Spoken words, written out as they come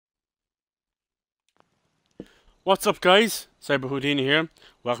What's up, guys? CyberHoudini here.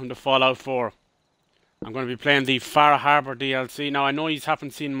 Welcome to Fallout 4. I'm going to be playing the Far Harbor DLC. Now, I know you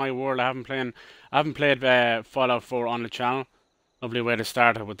haven't seen my world. I haven't played Fallout 4 on the channel. Lovely way to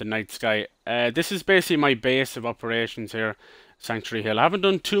start it with the night sky. This is basically my base of operations here, Sanctuary Hill. I haven't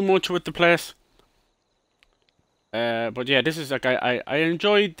done too much with the place. But yeah, this is like I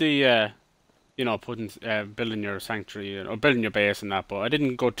enjoyed the you know, building your sanctuary or building your base and that, but I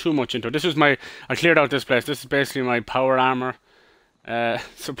didn't go too much into it. I cleared out this place. This is basically my power armor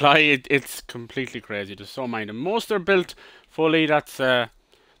supply. It's completely crazy. There's so many. Most are built fully. That's the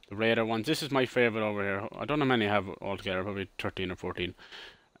Raider ones. This is my favorite over here. I don't know how many I have altogether. Probably 13 or 14.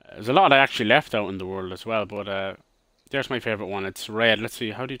 There's a lot I actually left out in the world as well, but there's my favorite one. It's red. Let's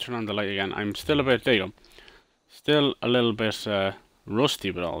see. How do you turn on the light again? I'm still a bit. There you go. Still a little bit rusty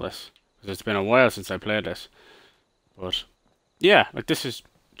with all this. It's been a while since I played this. But yeah, like this is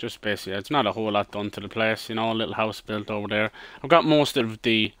just basically, it's not a whole lot done to the place, you know, a little house built over there. I've got most of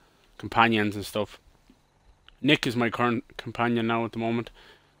the companions and stuff. Nick is my current companion now at the moment.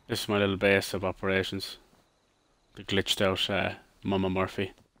 This is my little base of operations. The glitched out Mama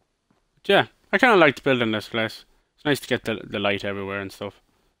Murphy. But yeah, I kind of liked building this place. It's nice to get the light everywhere and stuff.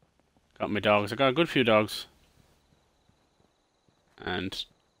 Got my dogs. I got a good few dogs. And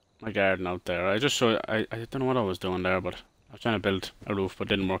my garden out there. I don't know what I was doing there, but I was trying to build a roof, but it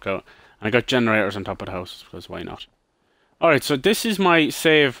didn't work out. And I got generators on top of the house, because why not? Alright, so this is my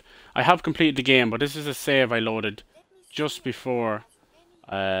save. I have completed the game, but this is a save I loaded just before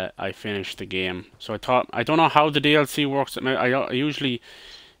I finished the game. So I don't know how the DLC works. Usually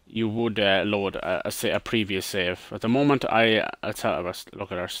you would load a previous save. At the moment, let's have a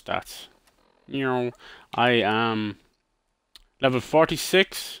look at our stats. You know, I am level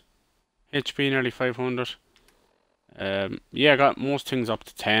 46. HP nearly 500. Yeah, I got most things up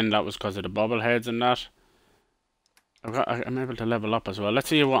to 10. That was because of the bobbleheads and that. I'm able to level up as well. Let's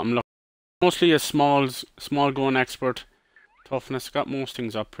see what I'm looking. Mostly a small gun expert. Toughness. Got most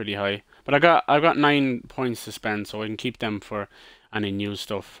things up pretty high. But I've got 9 points to spend, so I can keep them for any new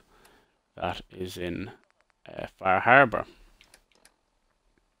stuff that is in Far Harbor.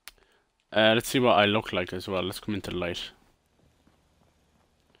 Let's see what I look like as well. Let's come into the light.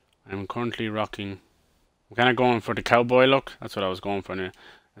 I'm currently rocking. I'm kind of going for the cowboy look. That's what I was going for now.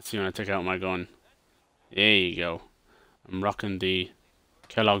 Let's see when I take out my gun. There you go. I'm rocking the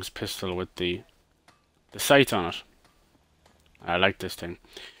Kellogg's pistol with the sight on it. I like this thing.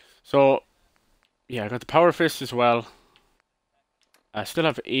 So, yeah, I got the power fist as well. I still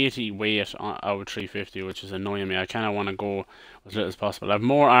have 80 weight out of 350, which is annoying me. I kind of want to go as little as possible. I have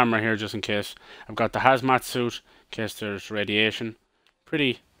more armor here just in case. I've got the hazmat suit in case there's radiation.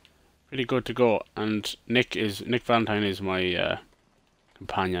 Pretty good to go. And Nick Valentine is my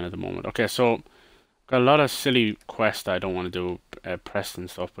companion at the moment. Okay, so got a lot of silly quests that I don't want to do, Preston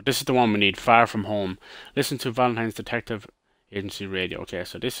stuff, but this is the one we need. Far from home. Listen to Valentine's Detective Agency radio. Okay,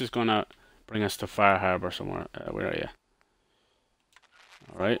 so this is gonna bring us to Far Harbor somewhere. Where are you?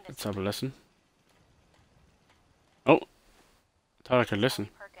 All right, let's have a listen. Oh, thought I could listen.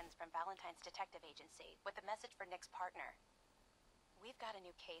 Perkins from Valentines Detective Agency with a message for Nick's partner. We've got a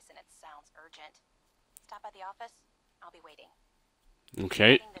new case and it sounds urgent. Stop by the office. I'll be waiting.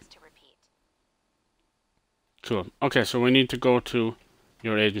 Okay. This to repeat. Cool. Okay, so we need to go to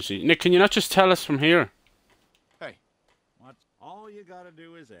your agency. Nick, can you not just tell us from here? Hey, what? All you gotta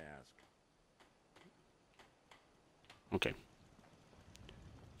do is ask. Okay.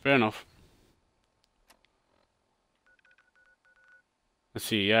 Fair enough. Let's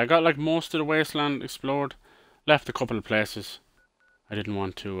see. Yeah, I got like most of the wasteland explored. Left a couple of places I didn't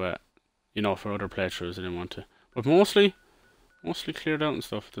want to, you know, for other playthroughs I didn't want to. But mostly cleared out and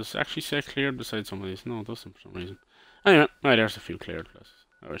stuff. Does it actually say cleared beside some of these? No, it doesn't for some reason. Anyway, right, there's a few cleared places.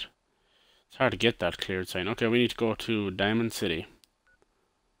 Alright. It's hard to get that cleared sign. Okay, we need to go to Diamond City.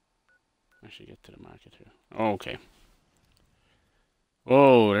 Actually get to the market here. Okay.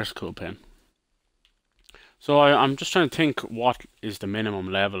 Oh, there's a cool pen. So I'm just trying to think what is the minimum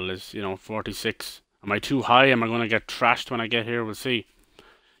level. Is, you know, 46. Am I too high? Am I going to get trashed when I get here? We'll see.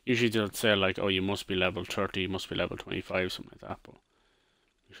 Usually they'll say like, oh, you must be level 30, you must be level 25, something like that. But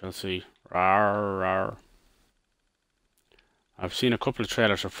we shall see. Rawr, rawr. I've seen a couple of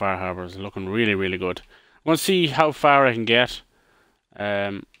trailers of Far Harbor. It's looking really, really good. I want to see how far I can get.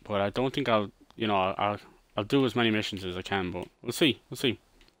 But I don't think I'll do as many missions as I can. But we'll see. We'll see.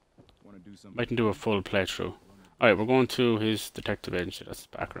 I can do a full playthrough. Alright, we're going to his detective agency. That's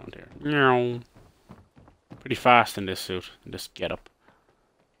the background here. Meow. Pretty fast in this suit, in this getup.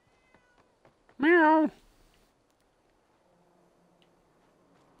 Meow.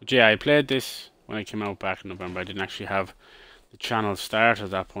 But yeah, I played this when I came out back in November. I didn't actually have the channel start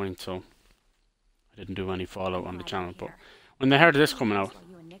at that point, so I didn't do any follow on the channel. But when they heard of this coming out,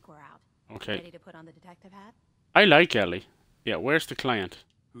 You and Nick were out. okay. Ready to put on the detective hat? I like Ellie. Yeah, where's the client?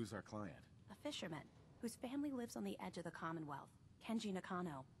 Who's our client? A fisherman whose family lives on the edge of the Commonwealth. Kenji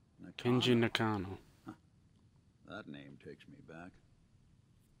Nakano. Kenji Nakano. That name takes me back.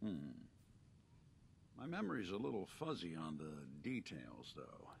 My memory's a little fuzzy on the details,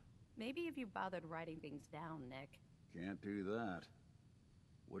 though. Maybe if you bothered writing things down, Nick. Can't do that.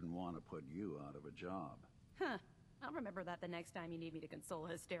 Wouldn't want to put you out of a job. Huh. I'll remember that the next time you need me to console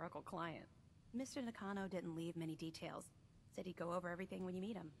a hysterical client. Mr. Nakano didn't leave many details. Said he'd go over everything when you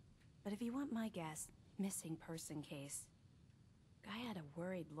meet him. But if you want my guess, missing person case. Guy had a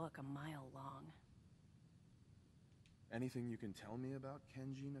worried look a mile long. Anything you can tell me about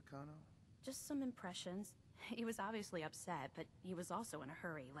Kenji Nakano? Just some impressions. He was obviously upset, but he was also in a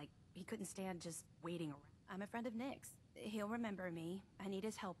hurry. Like, he couldn't stand just waiting around. I'm a friend of Nick's. He'll remember me. I need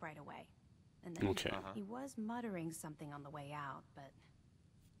his help right away. And then Okay. he was muttering something on the way out, but...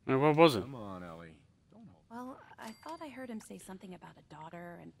 What was it? Come on, Ellie. Don't hold. Well, I thought I heard him say something about a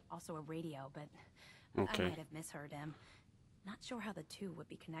daughter and also a radio, but Okay. I might have misheard him. Not sure how the two would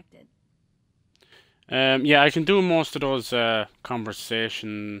be connected. Yeah, I can do most of those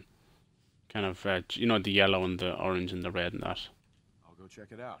conversation kind of, you know, the yellow and the orange and the red and that. I'll go check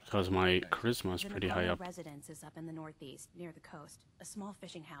it out. Because my charisma is The pretty high Nakano up. residence is up in the northeast, near the coast. A small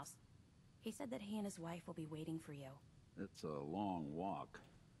fishing house. He said that he and his wife will be waiting for you. It's a long walk.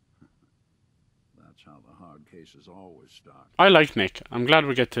 That's how the hard cases always start. I like Nick. I'm glad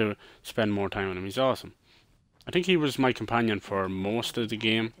we get to spend more time with him. He's awesome. I think he was my companion for most of the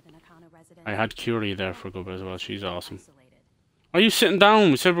game. To the Nakano residence. I had Curie there for a good bit as well. She's awesome. Isolated. Are you sitting down?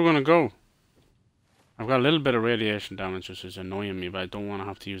 We said we're going to go. I've got a little bit of radiation damage, which is annoying me, but I don't want to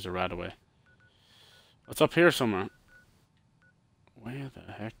have to use a Radaway. What's up here somewhere? Where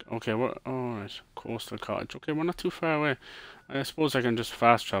the heck? Okay, we're... Alright, Coastal Cottage. Okay, we're not too far away. I suppose I can just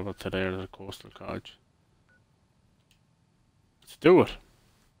fast travel to there, the Coastal Cottage. Let's do it.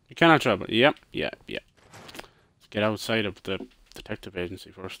 You cannot travel. Yep. Let's get outside of the detective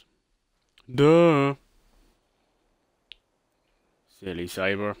agency first. Duh. Silly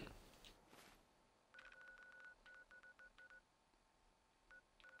cyber.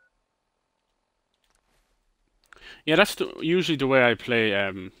 Yeah, that's usually the way I play.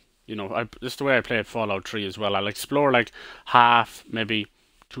 You know, that's the way I play at Fallout 3 as well. I'll explore like half, maybe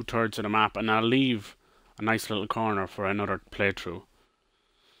 2/3 of the map, and I'll leave a nice little corner for another playthrough.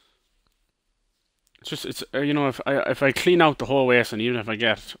 It's you know, if I clean out the whole wasteland, even if I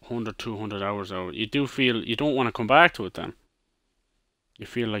get 100, 200 hours out, you do feel you don't want to come back to it then. You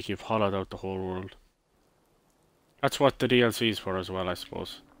feel like you've hollowed out the whole world. That's what the DLC is for as well, I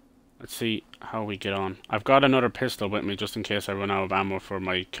suppose. Let's see how we get on. I've got another pistol with me just in case I run out of ammo for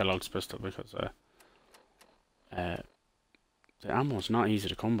my Kellogg's pistol because the ammo's not easy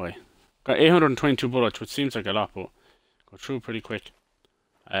to come by. Got 822 bullets, which seems like a lot, but go through pretty quick.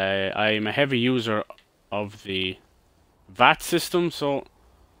 I'm a heavy user of the VAT system, so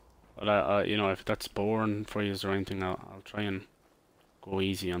you know, if that's boring for you or anything, I'll try and go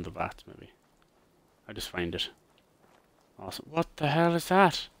easy on the VAT maybe. I just find it awesome. What the hell is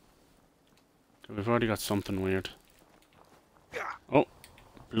that? We've already got something weird. Oh,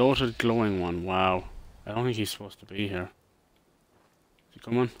 bloated glowing one. Wow. I don't think he's supposed to be here. Is he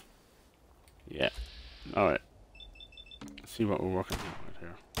coming? Yeah. Alright. Let's see what we're working with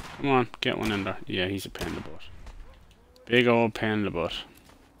here. Come on, get one in there. Yeah, he's a pain in the butt. Big old pain in the butt.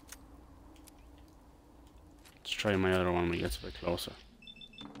 Let's try my other one when he gets a bit closer.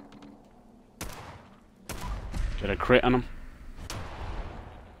 Get a crit on him.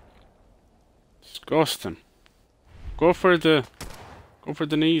 Disgusting. Go for the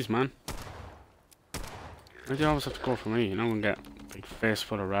knees, man. Why do you always have to go for me? You know, and get a big face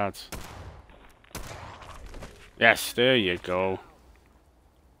full of rads. Yes, there you go.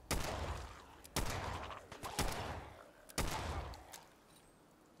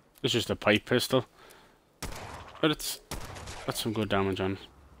 It's just a pipe pistol, but it's got some good damage on it.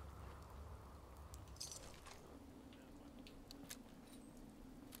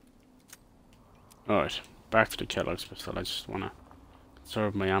 Alright, back to the Kellogg's pistol. I just want to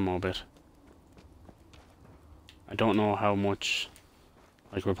conserve my ammo a bit. I don't know how much...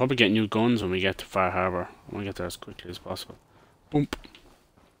 Like, we'll probably get new guns when we get to Far Harbor. I want to get there as quickly as possible. Boom!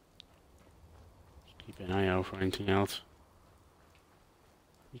 Keep an eye out for anything else.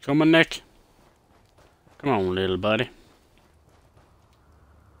 You coming, Nick? Come on, little buddy.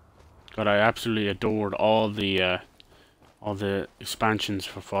 God, I absolutely adored all the all the expansions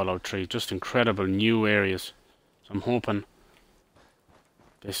for Fallout 3. Just incredible new areas. So I'm hoping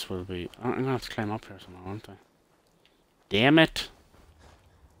this will be... I'm gonna have to climb up here somehow, aren't I? Damn it!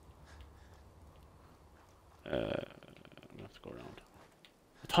 I'm gonna have to go around.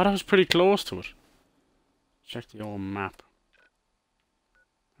 I thought I was pretty close to it. Check the old map.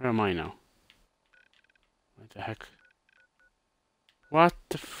 Where am I now? What the heck? What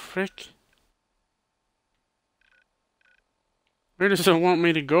the frick? Where does it want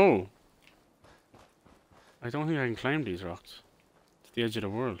me to go? I don't think I can climb these rocks. It's the edge of the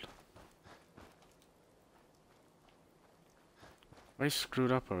world. Am I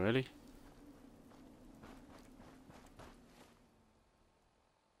screwed up already?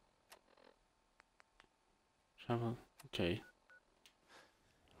 Travel. Okay.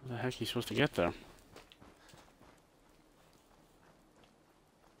 How the heck are you supposed to get there?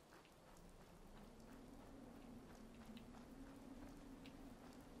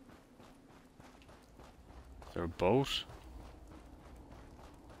 Is there a boat?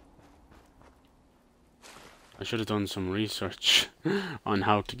 I should have done some research on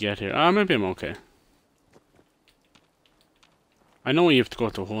how to get here. Ah, maybe I'm okay. I know you have to go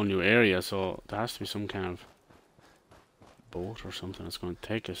to a whole new area, so there has to be some kind of boat or something that's going to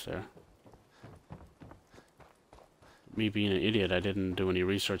take us there. Me being an idiot, I didn't do any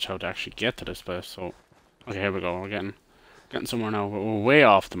research how to actually get to this place, so... Okay, here we go, we're getting somewhere now. We're way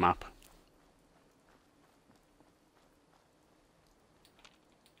off the map.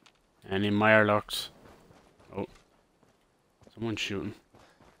 Any mirelocks? Oh. Someone's shooting.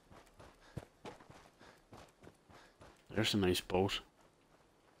 There's a nice boat.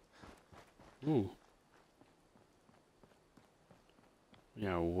 Ooh.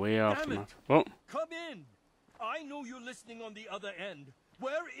 Yeah, way off the map. Oh. Come in! I know you're listening on the other end.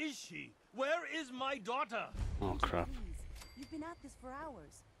 Where is she? Where is my daughter? Oh, crap. Please. You've been at this for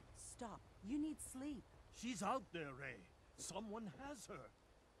hours. Stop. You need sleep. She's out there, Ray. Someone has her.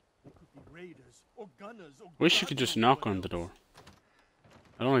 It could be raiders or gunners or... Wish you could just knock on the door.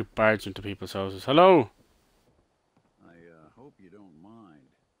 I don't like barge into people's houses. Hello? I hope you don't mind.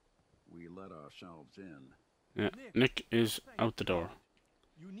 We let ourselves in. Yeah, Nick is out the door.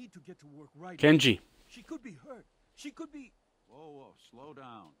 You need to get to work right. Kenji. She could be hurt. She could be... Whoa, slow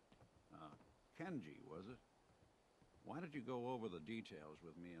down. Kenji, was it? Why did you go over the details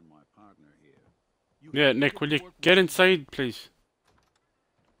with me and my partner here? Yeah, Nick, will you get inside, please?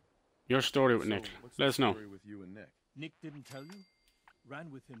 Your story with Nick. Let us know. With you and Nick? Nick didn't tell you?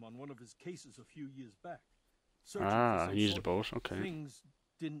 Ran with him on one of his cases a few years back. He used a boat, okay. Things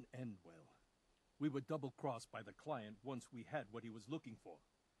didn't end well. We were double-crossed by the client once we had what he was looking for.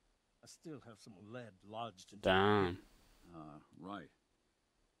 I still have some lead lodged in... Damn. Right.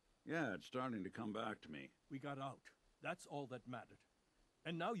 Yeah, it's starting to come back to me. We got out. That's all that mattered.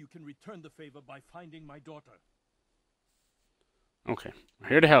 And now you can return the favor by finding my daughter. Okay, we're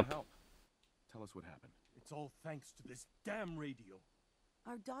here to help. Tell us what happened. It's all thanks to this damn radio.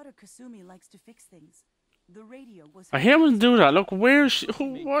 Our daughter Kasumi likes to fix things. The radio was... I hear him do that. Look, where is she?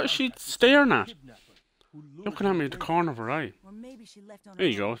 What is she staring at? Looking at me at the corner of her eye. Or maybe she left on There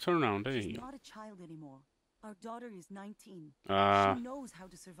her you go, own. turn around, there you She's go. not a child anymore. Our daughter is 19. She knows how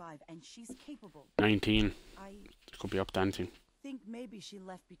to survive, and she's capable. 19. I It could be up dancing. think maybe she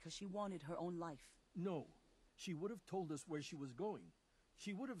left because she wanted her own life. No. She would have told us where she was going.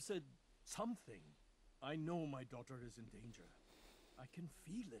 She would have said something. I know my daughter is in danger. I can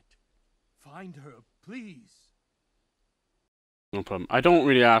feel it. Find her, please. No problem. I don't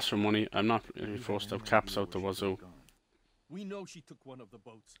really ask for money. I'm not really forced to have caps out the wazoo. We know she took one of the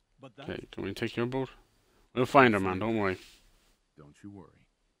boats, but that... Okay, can we take your boat? We'll find her, man, don't worry. Don't you worry.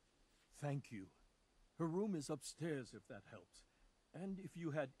 Thank you. Her room is upstairs if that helps. And if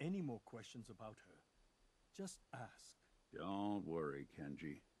you had any more questions about her, just ask. Don't worry,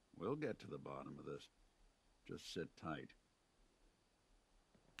 Kenji. We'll get to the bottom of this. Just sit tight.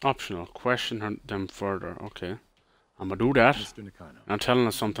 Optional. Question them further. Okay. I'm gonna do that. Mr. Nakano. Now telling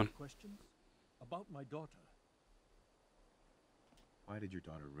us something. Questions? About my daughter. Why did your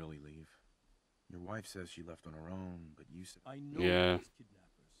daughter really leave? Your wife says she left on her own, but you said... I know Yeah. these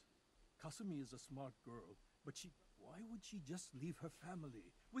kidnappers. Kasumi is a smart girl, but why would she just leave her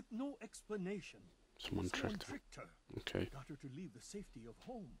family with no explanation? Someone tricked her. Okay. Got her to leave the safety of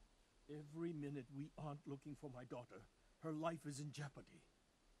home. Every minute we aren't looking for my daughter, her life is in jeopardy.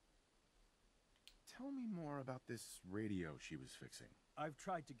 Tell me more about this radio she was fixing. I've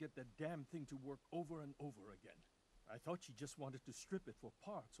tried to get that damn thing to work over and over again. I thought she just wanted to strip it for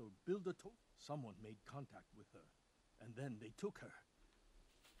parts or build a Someone made contact with her, and then they took her.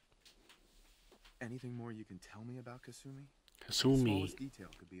 Anything more you can tell me about Kasumi? The Kasumi. smallest detail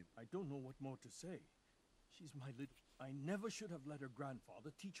could be... I don't know what more to say. She's my little... I never should have let her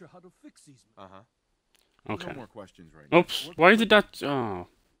grandfather teach her how to fix these... Okay. No more questions right now. Oops. Why did that... Oh.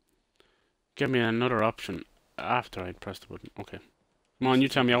 Give me another option after I'd pressed the button. Okay. Come on, you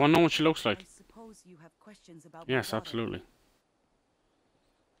tell me. I want to know what she looks like. I suppose you have questions about Yes, my daughter. absolutely.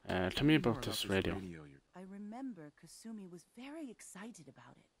 Tell me about this radio. I remember Kasumi was very excited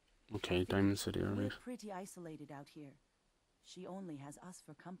about it. Okay, Diamond City, We're alright. pretty isolated out here. She only has us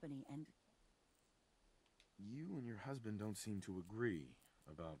for company, and You and your husband don't seem to agree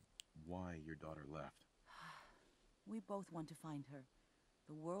about why your daughter left. we both want to find her.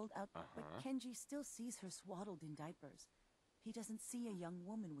 The world out, but Kenji still sees her swaddled in diapers. He doesn't see a young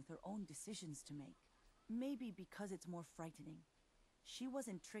woman with her own decisions to make. Maybe because it's more frightening. She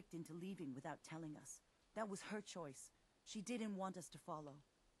wasn't tricked into leaving without telling us. That was her choice. She didn't want us to follow.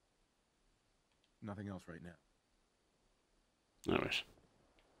 Nothing else right now. Alright.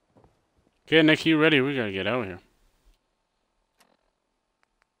 Okay, Nick, you ready? We gotta get out of here.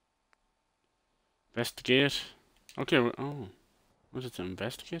 Investigate. Okay, oh. Was it to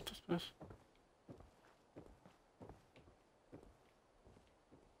investigate this place?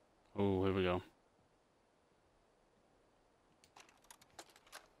 Oh, here we go.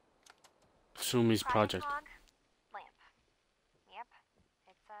 Kasumi's project. Log. Lamp. Yep,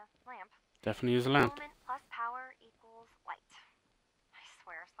 it's a lamp. Definitely is a lamp. Element plus power equals light. I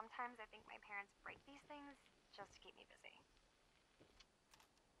swear, sometimes I think my parents break these things just to keep me busy.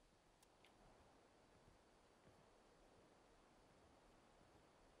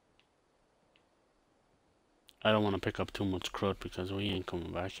 I don't want to pick up too much crud because we ain't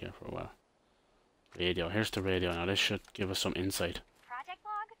coming back here for a while. Radio. Here's the radio. Now this should give us some insight. Project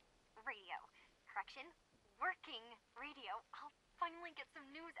log? Radio. Correction? Working radio. I'll finally get some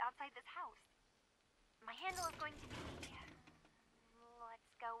news outside this house. My handle is going to be... let's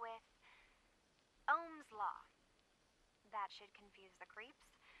go with... Ohm's Law. That should confuse the creeps.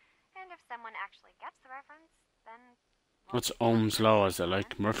 And if someone actually gets the reference, then... What's Ohm's Law? Is it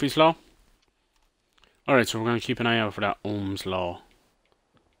like Murphy's Law? Alright, so we're going to keep an eye out for that Ohm's Law.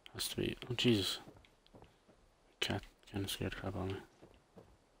 Has to be... Oh, Jesus. Cat kind of scared the crap out of me.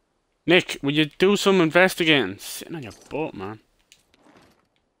 Nick, will you do some investigating? Sitting on your butt, man.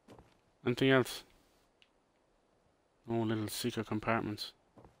 Anything else? No little secret compartments.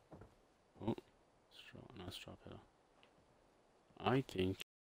 Oh, no, straw pillow. I think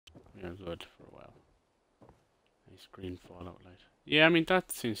we are good for a while. Nice green fallout light. Yeah, I mean,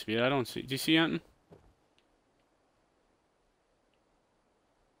 that seems to be it. I don't see... Do you see anything?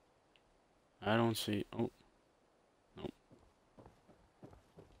 I don't see... Oh. No.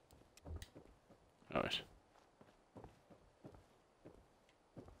 Alright.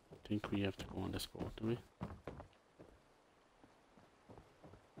 I think we have to go on this boat, do we?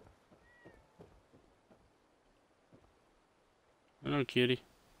 Hello, kitty.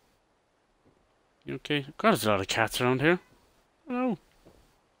 You okay? God, there's a lot of cats around here. Hello.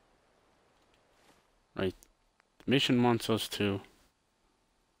 Right. The mission wants us to...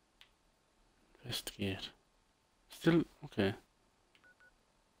 investigate. Still, okay.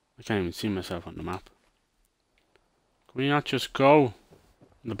 I can't even see myself on the map. Can we not just go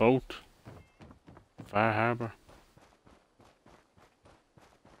in the boat? Far Harbour.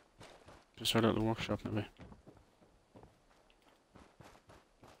 Just our little workshop, maybe.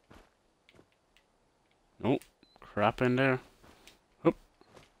 Nope. Crap in there. Oop.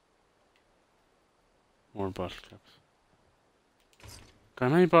 More bottle caps. How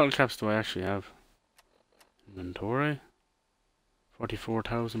many bottle caps do I actually have? Inventory?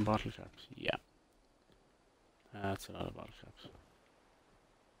 44,000 bottle caps. Yeah. That's a lot of bottle caps.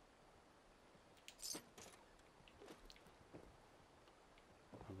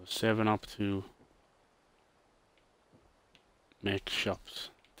 I was 7 up to make shops.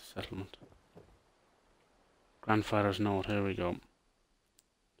 Settlement. Grandfather's note. Here we go.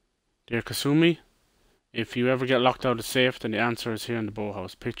 Dear Kasumi, if you ever get locked out of safe, then the answer is here in the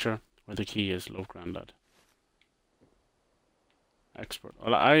boathouse. Picture where the key is. Love, Grandad. Expert.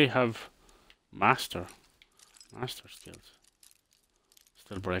 Well, I have master skills.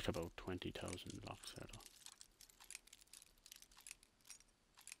 Still break about 20,000 locks here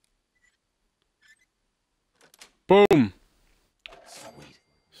though. Boom!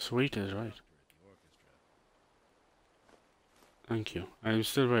 Sweet is right. Thank you. I'm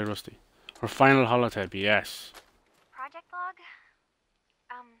still very rusty. Her final holotape, yes. Project log?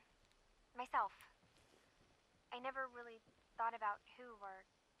 Myself. I never really thought about who or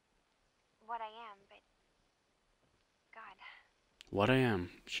what I am, but... God. What I am?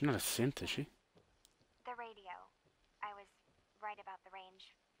 She's not a synth, is she? right about the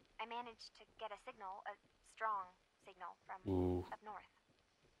range. I managed to get a signal, a strong signal from up north.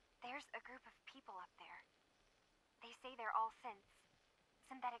 There's a group of people up there. They say they're all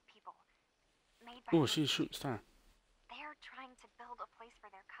synthetic people, made by she's a shooting star. They're trying to build a place for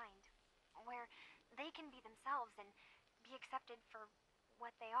their kind, where they can be themselves and be accepted for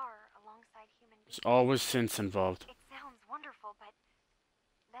what they are alongside human beings. There's always synths involved. It sounds wonderful, but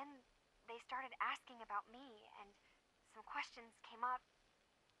then they started asking about me, and some questions came up.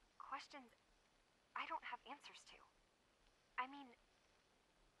 Questions I don't have answers to. I mean,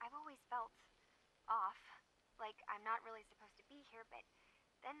 I've always felt off, like I'm not really supposed to be here, but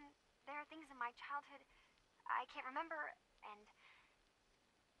then there are things in my childhood I can't remember, and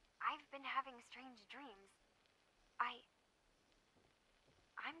I've been having strange dreams.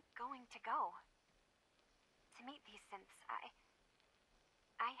 I'm going to go to meet these synths.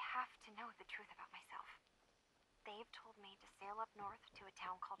 I have to know the truth about myself. They've told me to sail up north to a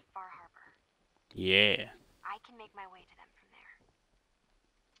town called Far Harbor. Yeah. I can make my way to them from there.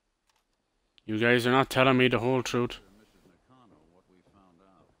 You guys are not telling me the whole truth. Mrs. Nakano, what we found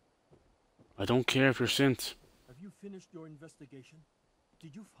out. I don't care if you're synths. Have you finished your investigation?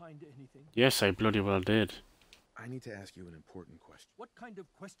 Did you find anything? Yes, I bloody well did. I need to ask you an important question. What kind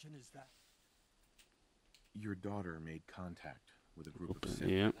of question is that? Your daughter made contact with a group of synths.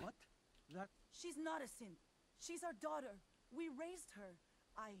 Yeah. What? That... She's not a synth. She's our daughter. We raised her.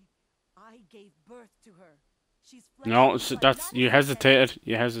 I gave birth to her. She's No, that's you hesitated.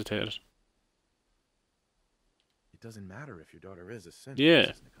 You hesitated. It doesn't matter if your daughter is a synth, Yeah.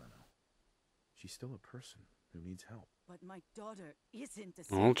 Mrs. Nakano. She's still a person who needs help. But my daughter isn't a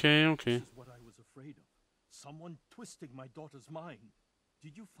synth. Okay, This okay. is what I was afraid of. Someone twisting my daughter's mind.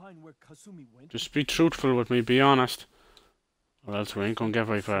 Did you find where Kasumi went? Just be truthful with me. Be honest, or else we ain't gonna get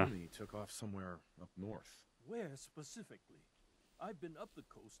very far. Kasumi took off somewhere up north. Where specifically? I've been up the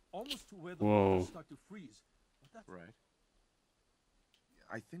coast, almost to where the Whoa. waters start to freeze. But that's Right.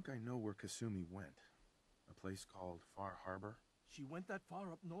 I think I know where Kasumi went. A place called Far Harbor. She went that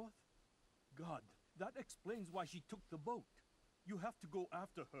far up north? God, that explains why she took the boat. You have to go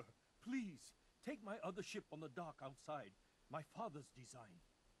after her. Please, take my other ship on the dock outside. My father's design.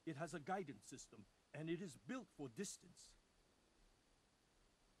 It has a guidance system, and it is built for distance.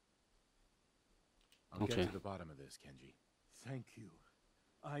 I'll Okay. get to the bottom of this, Kenji. Thank you.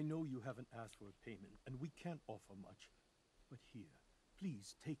 I know you haven't asked for a payment, and we can't offer much. But here,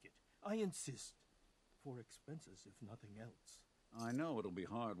 please take it. I insist. For expenses, if nothing else. I know it'll be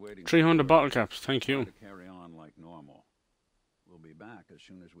hard waiting. 300 bottle caps. Thank Try you. to carry on like normal. We'll be back as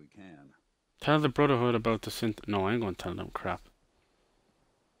soon as we can. Tell the Brotherhood about the synth. No, I ain't gonna tell them crap.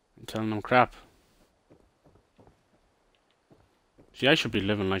 I'm telling them crap. See, I should be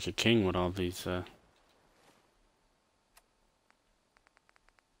living like a king with all these, all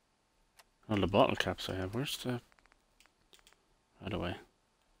the bottle caps I have. Where's the... Right away.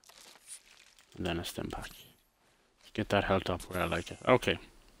 And then a stim pack. Get that health up where I like it. Okay.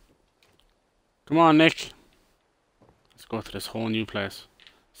 Come on, Nick. Let's go to this whole new place.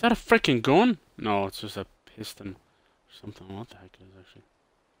 Is that a freaking gun? No, it's just a piston or something. What the heck is it actually?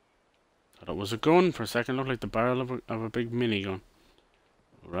 Thought it was a gun for a second. Looked like the barrel of a big minigun.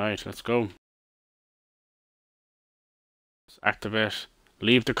 Right, let's go. Let's activate.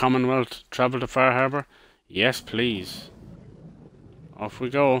 Leave the Commonwealth. Travel to Far Harbor. Yes, please. Off we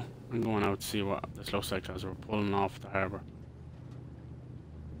go. I'm going out to see what this looks like as we're pulling off the harbour.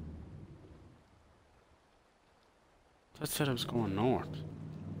 That said I was going north.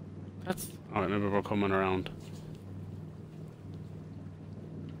 That's... Alright, maybe we're coming around.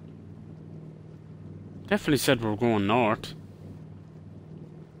 Definitely said we were going north.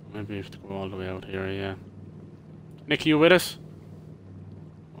 Maybe we have to go all the way out here, yeah. Nick, are you with us?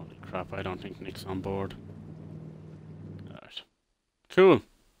 Holy crap, I don't think Nick's on board. Alright. Cool.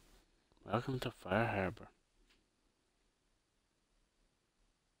 Welcome to Far Harbor.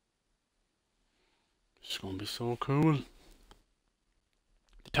 It's going to be so cool.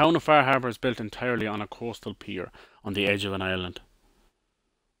 The town of Far Harbor is built entirely on a coastal pier on the edge of an island.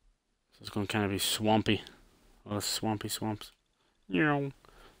 So it's going to kind of be swampy. All the swampy swamps. Oh.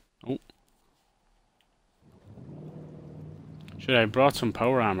 Should I have brought some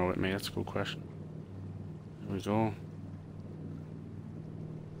power armor with me? That's a good question. There we go.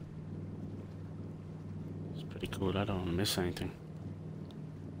 Pretty cool, I don't want to miss anything.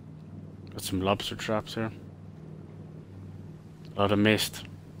 Got some lobster traps here. A lot of mist.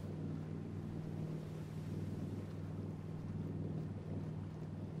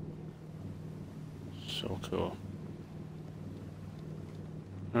 So cool.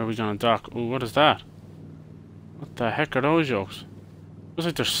 Where are we gonna dock? Oh, what is that? What the heck are those yolks? Looks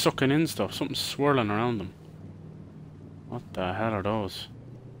like they're sucking in stuff. Something's swirling around them. What the hell are those?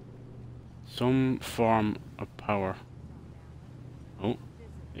 Some form of power. Oh,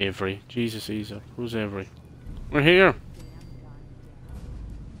 Avery. Jesus, ease up. Who's Avery? We're here!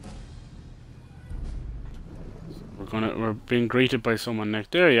 We're being greeted by someone,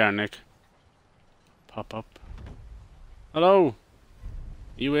 Nick. There you are, Nick. Pop up. Hello!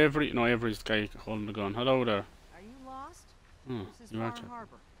 You Avery? No, Avery's the guy holding the gun. Hello there. Are you lost? Oh, This is you are Far too.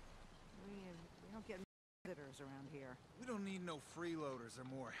 Harbor. We don't get visitors around here. We don't need no freeloaders or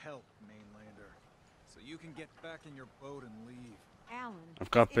more help, Mainlander. So you can get back in your boat and leave. Alan,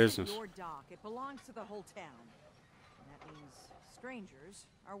 I've got this isn't business. your dock. It belongs to the whole town. And that means strangers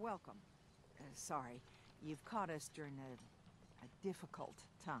are welcome. Sorry, you've caught us during a difficult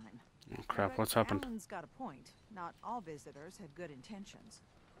time. Oh crap, But what's happened? Alan's got a point. Not all visitors have good intentions.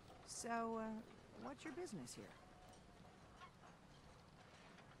 So, what's your business here?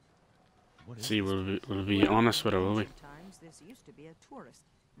 See, we'll be honest with her, will we? Sometimes this used to be a tourist.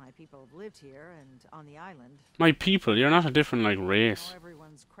 My people have lived here and on the island. My people, you're not a different, like, race. Now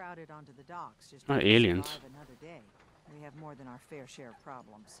everyone's crowded onto the docks just Not to aliens. survive another day. We have more than our fair share of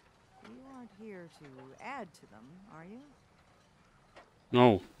problems. You aren't here to add to them, are you?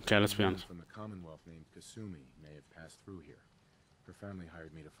 No. Okay, let's be Someone honest. from the Commonwealth named Kasumi may have passed through here. Her family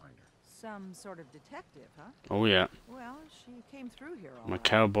hired me to find her. Some sort of detective, huh? Oh yeah. Well, she came through here all My right.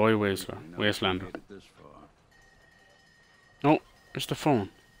 cowboy You know wastelander. we made it this far. No, it's the phone.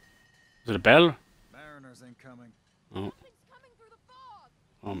 Is it a bell? Mariners ain't coming. Oh.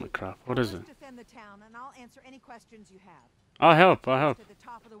 Oh my crap. What is it? Let's defend the town, and I'll answer any questions you have. I'll help, I'll help. To the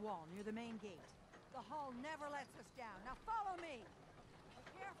top of the wall, near the main gate. The hull never lets us down. Now follow me.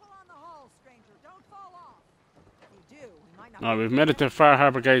 Be careful on the hull, stranger. Don't fall off. If you do, we might not. Oh, we've made it to Far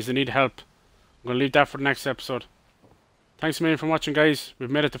Harbor, guys. They need help. I'm going to leave that for the next episode. Thanks a million for watching, guys. We've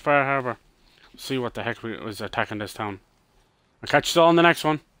made it to Far Harbor. See what the heck was attacking this town. I'll catch you all in the next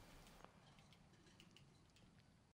one.